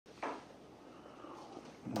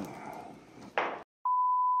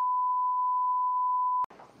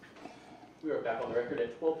We are back on the record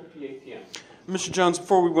at 12:58 p.m. Mr. Jones,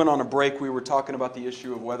 before we went on a break, we were talking about the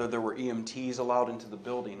issue of whether there were EMTs allowed into the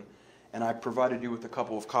building, and I provided you with a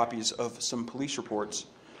couple of copies of some police reports.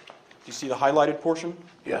 Do you see the highlighted portion?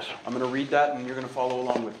 Yes. I'm going to read that, and you're going to follow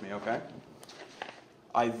along with me, okay?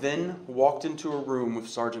 I then walked into a room with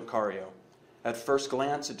Sergeant Cario. At first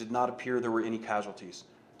glance, it did not appear there were any casualties.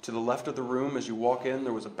 To the left of the room, as you walk in,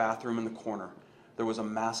 there was a bathroom in the corner. There was a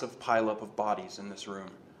massive pileup of bodies in this room.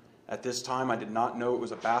 At this time, I did not know it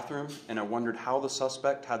was a bathroom, and I wondered how the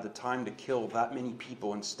suspect had the time to kill that many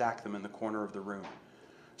people and stack them in the corner of the room.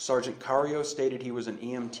 Sergeant Cario stated he was an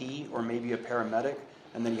EMT or maybe a paramedic,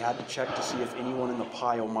 and that he had to check to see if anyone in the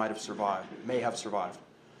pile may have survived.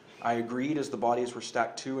 I agreed, as the bodies were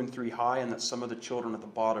stacked 2 and 3 high, and that some of the children at the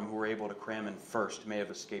bottom who were able to cram in first may have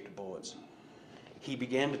escaped bullets. He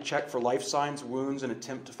began to check for life signs, wounds, and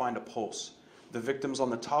attempt to find a pulse. The victims on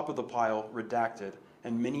the top of the pile redacted,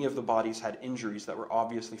 and many of the bodies had injuries that were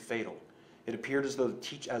obviously fatal. It appeared as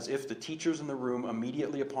if the teachers in the room,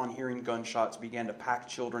 immediately upon hearing gunshots, began to pack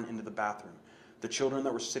children into the bathroom. The children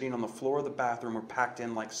that were sitting on the floor of the bathroom were packed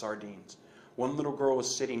in like sardines. One little girl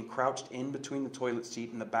was sitting crouched in between the toilet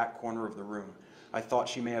seat in the back corner of the room. I thought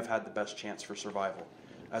she may have had the best chance for survival.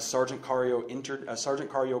 As Sergeant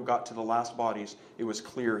Cario got to the last bodies, it was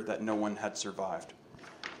clear that no one had survived.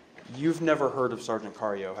 You've never heard of Sergeant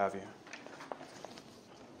Cario, have you?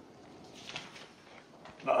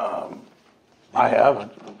 I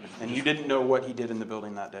haven't. And you didn't know what he did in the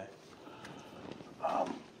building that day?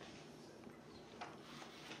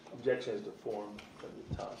 Objection is the form at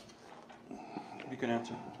the top. You can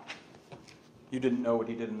answer. You didn't know what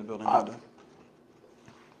he did in the building that day?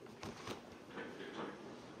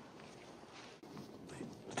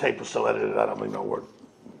 The tape was so edited, I don't even know where.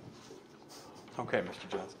 Okay, Mr.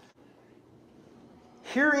 Jones.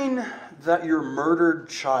 Hearing that your murdered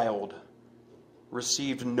child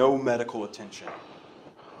received no medical attention,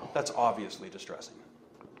 that's obviously distressing.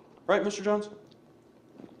 Right, Mr. Jones?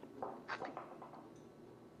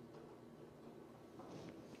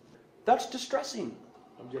 That's distressing.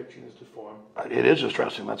 Objection is to form. It is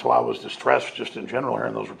distressing. That's why I was distressed just in general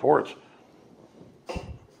hearing those reports.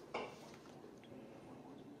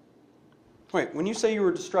 Wait, when you say you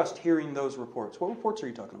were distressed hearing those reports, what reports are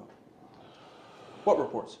you talking about? What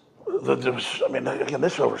reports? Again,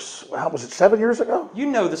 this was over, how was it, 7 years ago? You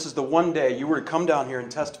know this is the one day you were to come down here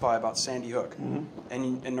and testify about Sandy Hook.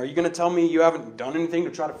 Mm-hmm. And are you going to tell me you haven't done anything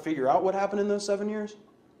to try to figure out what happened in those 7 years?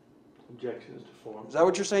 Objection is to form. Is that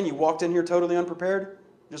what you're saying? You walked in here totally unprepared?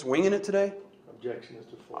 Just winging it today? Objection is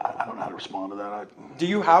to form. I don't know how to respond to that. Do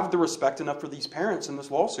you have the respect enough for these parents in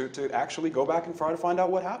this lawsuit to actually go back and try to find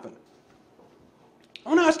out what happened? I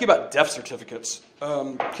want to ask you about death certificates. I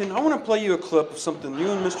want to play you a clip of something you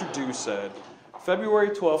and Mr. Dew said February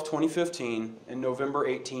 12, 2015 and November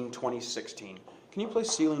 18, 2016. Can you play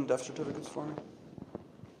sealing death certificates for me?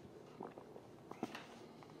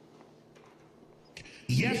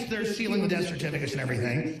 Yes, they're sealing the death certificates and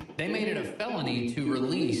everything. They made it a felony to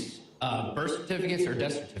release birth certificates or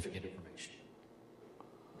death certificate information.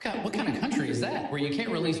 What kind of country is that, where you can't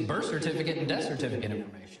release birth certificate and death certificate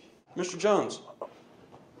information? Mr. Jones,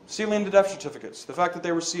 sealing the death certificates, the fact that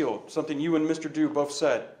they were sealed, something you and Mr. Dew both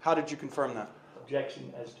said. How did you confirm that?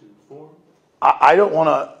 Objection as to form. I don't want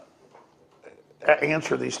to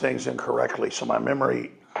answer these things incorrectly, so my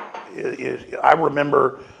memory is, I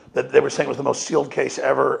remember that they were saying it was the most sealed case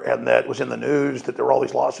ever, and that it was in the news, that there were all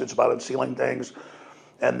these lawsuits about unsealing things,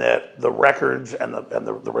 and that the records and the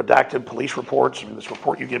redacted police reports, this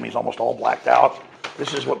report you give me is almost all blacked out.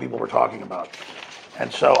 This is what people were talking about.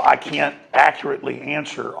 And so I can't accurately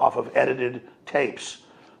answer off of edited tapes.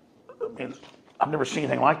 I've never seen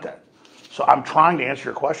anything like that. So I'm trying to answer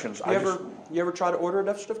your questions. You ever try to order a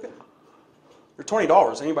death certificate? They're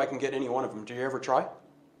 $20. Anybody can get any one of them. Did you ever try?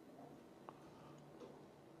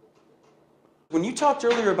 When you talked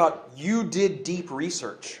earlier about you did deep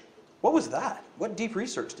research, what was that? What deep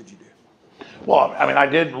research did you do? Well, I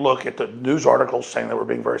did look at the news articles saying they were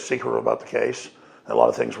being very secretive about the case. A lot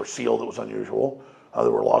of things were sealed that was unusual. There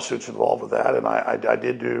were lawsuits involved with that, and I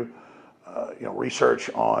did do research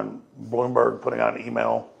on Bloomberg putting out an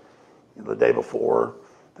email the day before,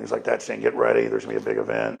 things like that, saying get ready, there's going to be a big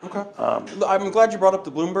event. Okay. I'm glad you brought up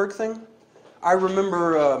the Bloomberg thing. I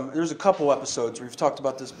remember there's a couple episodes where you've talked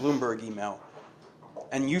about this Bloomberg email,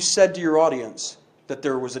 and you said to your audience that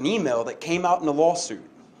there was an email that came out in a lawsuit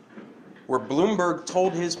where Bloomberg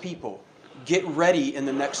told his people, get ready in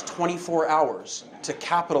the next 24 hours to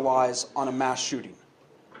capitalize on a mass shooting.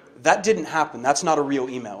 That didn't happen. That's not a real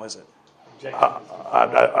email, is it?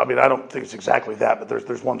 I mean, I don't think it's exactly that, but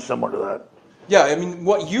there's one similar to that. Yeah, I mean,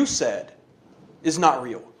 what you said is not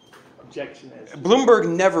real. Objection as to Bloomberg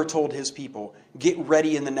never told his people, get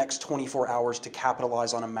ready in the next 24 hours to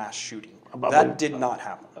capitalize on a mass shooting. That did not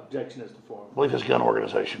happen. objection as to form. I believe his gun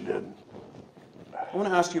organization did. I want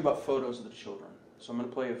to ask you about photos of the children. So I'm going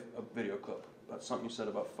to play a video clip about something you said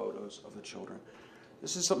about photos of the children.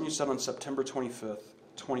 This is something you said on September 25th,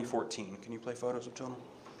 2014. Can you play photos of children?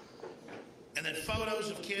 And then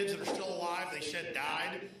photos of kids that are still alive, they said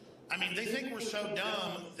died. I mean, they think we're so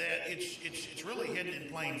dumb that it's really hidden in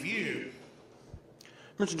plain view.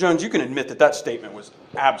 Mr. Jones, you can admit that that statement was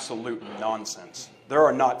absolute nonsense. There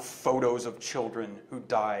are not photos of children who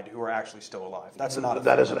died who are actually still alive. That's not.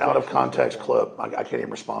 That is an out of context clip. I can't even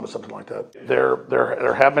respond to something like that.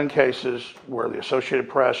 There have been cases where the Associated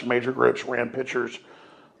Press, major groups ran pictures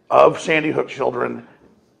of Sandy Hook children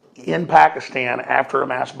in Pakistan after a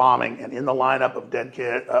mass bombing and in the lineup of dead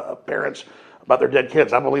parents about their dead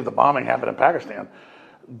kids. I believe the bombing happened in Pakistan.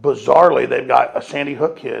 Bizarrely, they've got a Sandy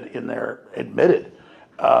Hook kid in there admitted.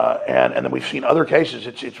 And then we've seen other cases.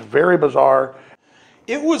 It's very bizarre.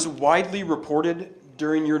 It was widely reported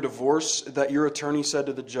during your divorce that your attorney said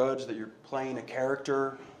to the judge that you're playing a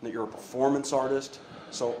character, that you're a performance artist.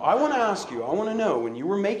 So I want to ask you, I want to know, when you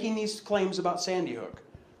were making these claims about Sandy Hook,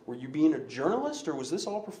 were you being a journalist or was this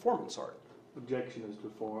all performance art? Objection as to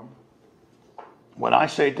form. When I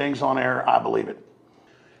say things on air, I believe it.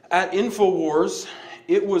 At InfoWars,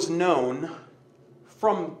 it was known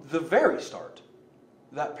from the very start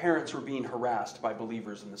that parents were being harassed by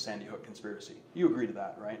believers in the Sandy Hook conspiracy. You agree to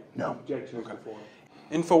that, right? No. Objection as to form.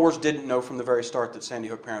 InfoWars didn't know from the very start that Sandy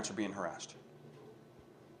Hook parents were being harassed.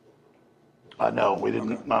 No, we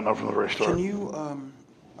did not know from the very start. Can you,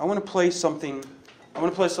 I want to play something, I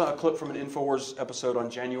want to play a clip from an InfoWars episode on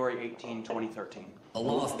January 18, 2013. A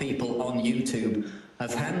lot of people on YouTube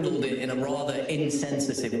have handled it in a rather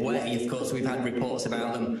insensitive way. Of course, we've had reports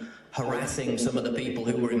about them harassing some of the people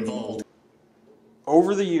who were involved.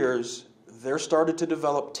 Over the years, there started to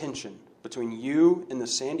develop tension between you and the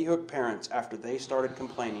Sandy Hook parents after they started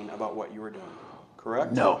complaining about what you were doing.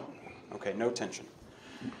 Correct? No. Okay, no tension.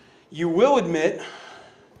 You will admit,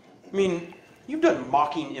 I mean, you've done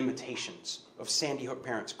mocking imitations of Sandy Hook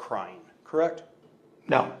parents crying, correct?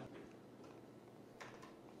 No.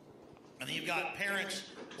 And then you've got parents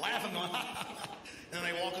laughing, going, and then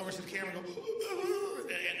they walk over to the camera and go,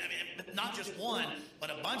 and not just one,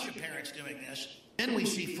 but a bunch of parents doing this. Then we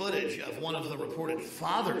see footage of one of the reported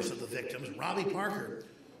fathers of the victims, Robbie Parker,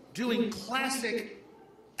 doing classic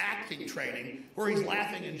acting training where he's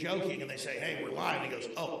laughing and joking, and they say, hey, we're live, and he goes,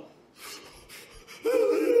 oh.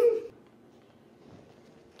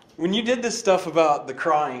 When you did this stuff about the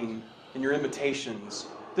crying and your imitations,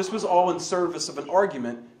 this was all in service of an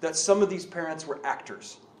argument that some of these parents were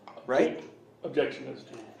actors, right? Objection as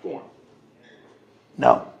to form.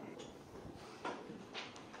 No.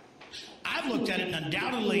 I've looked at it, and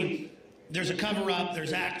undoubtedly there's a cover-up,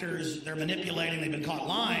 there's actors, they're manipulating, they've been caught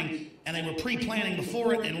lying, and they were pre-planning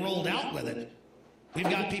before it and rolled out with it. We've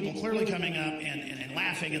got people clearly coming up and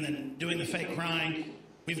laughing and then doing the fake crying.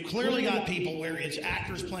 We've clearly got people where it's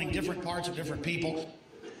actors playing different parts of different people.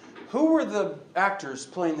 Who were the actors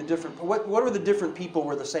playing the different, what were the different people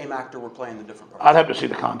where the same actor were playing the different parts? I'd have to see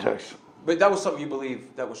the context. But that was something you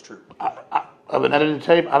believe that was true. Of an edited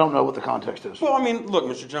tape, I don't know what the context is. Well, I mean, look,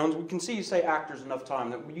 Mr. Jones, we can see you say actors enough time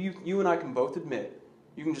that you and I can both admit,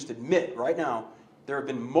 you can just admit right now, there have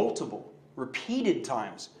been multiple, repeated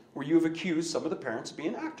times where you have accused some of the parents of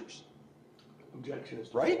being actors. Objection as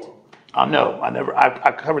to Right? form. No,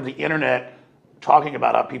 I covered the internet talking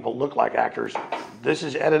about how people look like actors. This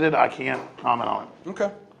is edited, I can't comment on it.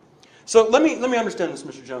 Okay. So let me understand this,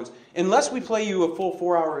 Mr. Jones. Unless we play you a full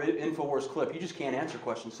 4-hour InfoWars clip, you just can't answer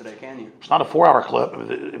questions today, can you? It's not a 4-hour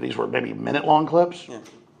clip. These were maybe minute-long clips. Yeah.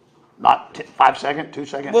 Not 5-second,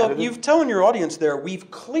 2-second Well, edited. you've telling your audience there, we've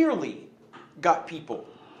clearly got people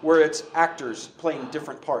where it's actors playing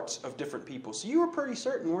different parts of different people. So you were pretty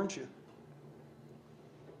certain, weren't you?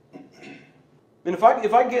 And if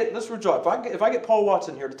I get, let's withdraw, if I get Paul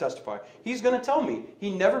Watson here to testify, he's going to tell me he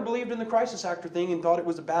never believed in the crisis actor thing and thought it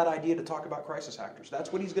was a bad idea to talk about crisis actors.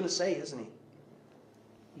 That's what he's going to say, isn't he?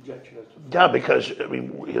 Objection as to form. Yeah, because I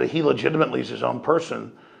mean, he legitimately is his own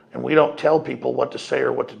person, and we don't tell people what to say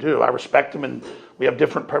or what to do. I respect him, and we have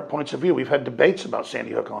different points of view. We've had debates about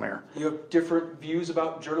Sandy Hook on air. You have different views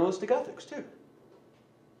about journalistic ethics, too.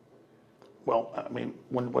 Well, I mean,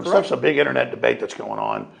 when Correct. stuff's a big internet debate that's going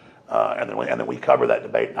on, and then we cover that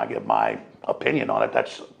debate, and I give my opinion on it.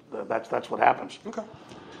 That's what happens. Okay.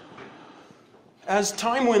 As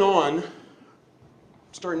time went on,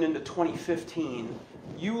 starting into 2015,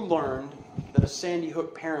 you learned that a Sandy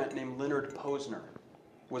Hook parent named Leonard Posner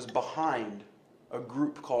was behind a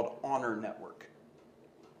group called Honor Network.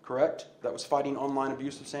 Correct? That was fighting online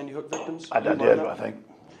abuse of Sandy Hook victims? I did, I think.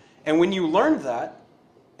 And when you learned that,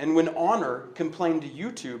 and when Honor complained to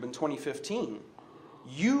YouTube in 2015,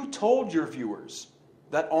 you told your viewers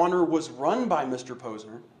that Honor was run by Mr.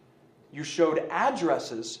 Posner, you showed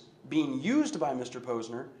addresses being used by Mr.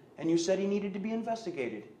 Posner, and you said he needed to be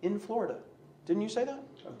investigated in Florida. Didn't you say that?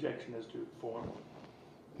 Objection as to form.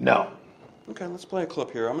 No. Okay, let's play a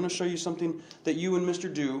clip here. I'm going to show you something that you and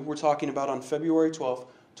Mr. Dew were talking about on February 12th,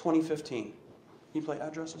 2015. Can you play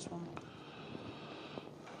addresses for me?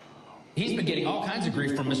 He's been getting all kinds of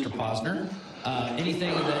grief from Mr. Posner.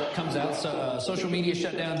 Anything that comes out, social media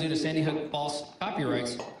shut down due to Sandy Hook false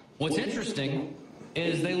copyrights. What's interesting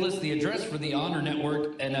is they list the address for the Honor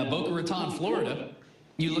Network in Boca Raton, Florida.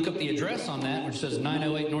 You look up the address on that, which says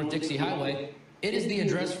 908 North Dixie Highway. It is the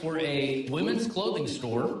address for a women's clothing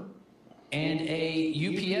store and a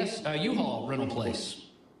UPS, U-Haul rental place.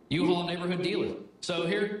 U-Haul neighborhood dealer. So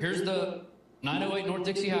here's the 908 North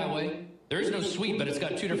Dixie Highway. There is no suite, but it's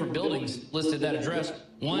got two different buildings listed that address.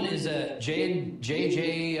 One is a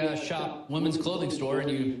J&J Shop women's clothing store, and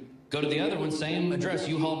you go to the other one, same address,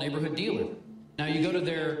 U-Haul neighborhood dealer. Now you go to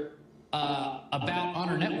their About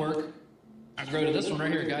Honor Network. I go to this one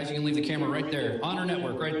right here, guys. You can leave the camera right there. Honor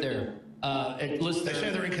Network right there. It lists They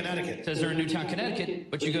say they're in Connecticut. It says they're in Newtown, Connecticut,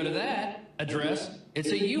 but you go to that address, it's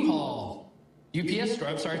a U-Haul UPS store.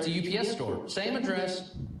 I'm sorry, it's a UPS store. Same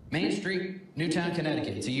address, Main Street, Newtown,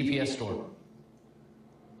 Connecticut. It's a UPS store.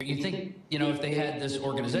 But you think, you know, if they had this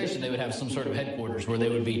organization, they would have some sort of headquarters where they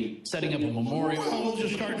would be setting up a memorial. Well, we'll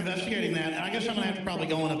just start investigating that. And I guess I'm going to have to probably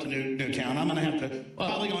go on up to Newtown. I'm going to have to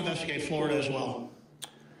probably go investigate Florida as well.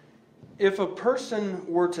 If a person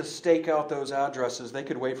were to stake out those addresses, they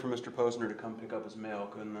could wait for Mr. Posner to come pick up his mail,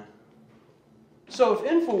 couldn't they? So if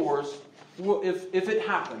InfoWars, if it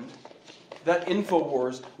happened that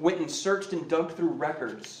InfoWars went and searched and dug through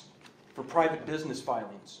records for private business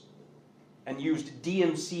filings and used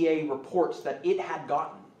DMCA reports that it had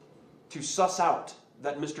gotten to suss out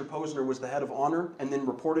that Mr. Posner was the head of Honor and then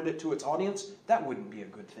reported it to its audience, that wouldn't be a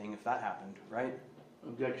good thing if that happened, right?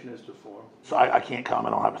 Objection as to form. So I can't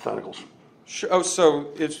comment on hypotheticals. Sure. Oh,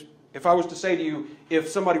 so if I was to say to you, if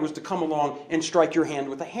somebody was to come along and strike your hand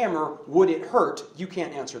with a hammer, would it hurt? You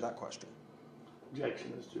can't answer that question.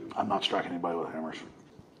 Objection as to. I'm not striking anybody with hammers.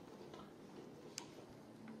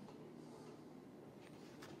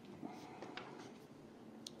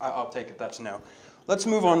 I'll take it. That's no. Let's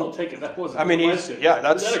move on. I'll take it. That wasn't I mean, a he's- question. yeah,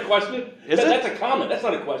 that's- Is that a question? Is it? That's a comment. That's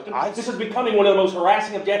not a question. I- This is becoming one of the most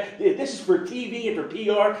harassing objects. This is for TV and for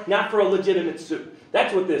PR, not for a legitimate suit.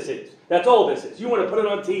 That's what this is. That's all this is. You want to put it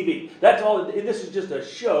on TV. That's all. This is just a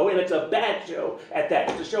show, and it's a bad show at that.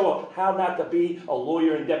 It's a show of how not to be a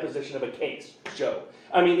lawyer in deposition of a case show.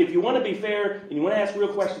 I mean, if you want to be fair and you want to ask real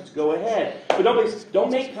questions, go ahead. But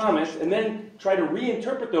don't make comments and then try to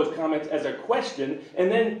reinterpret those comments as a question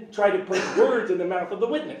and then try to put words in the mouth of the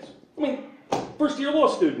witness. I mean, first-year law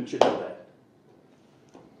student should know that.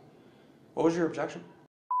 What was your objection?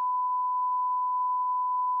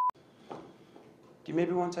 Do you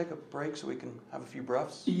maybe want to take a break so we can have a few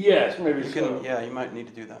breaths? Yes, maybe You so. can. Yeah, you might need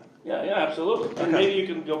to do that. Yeah, absolutely. And Okay. maybe you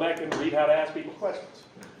can go back and read how to ask people questions.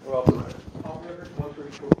 We're off the record. Off the record,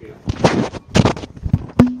 134.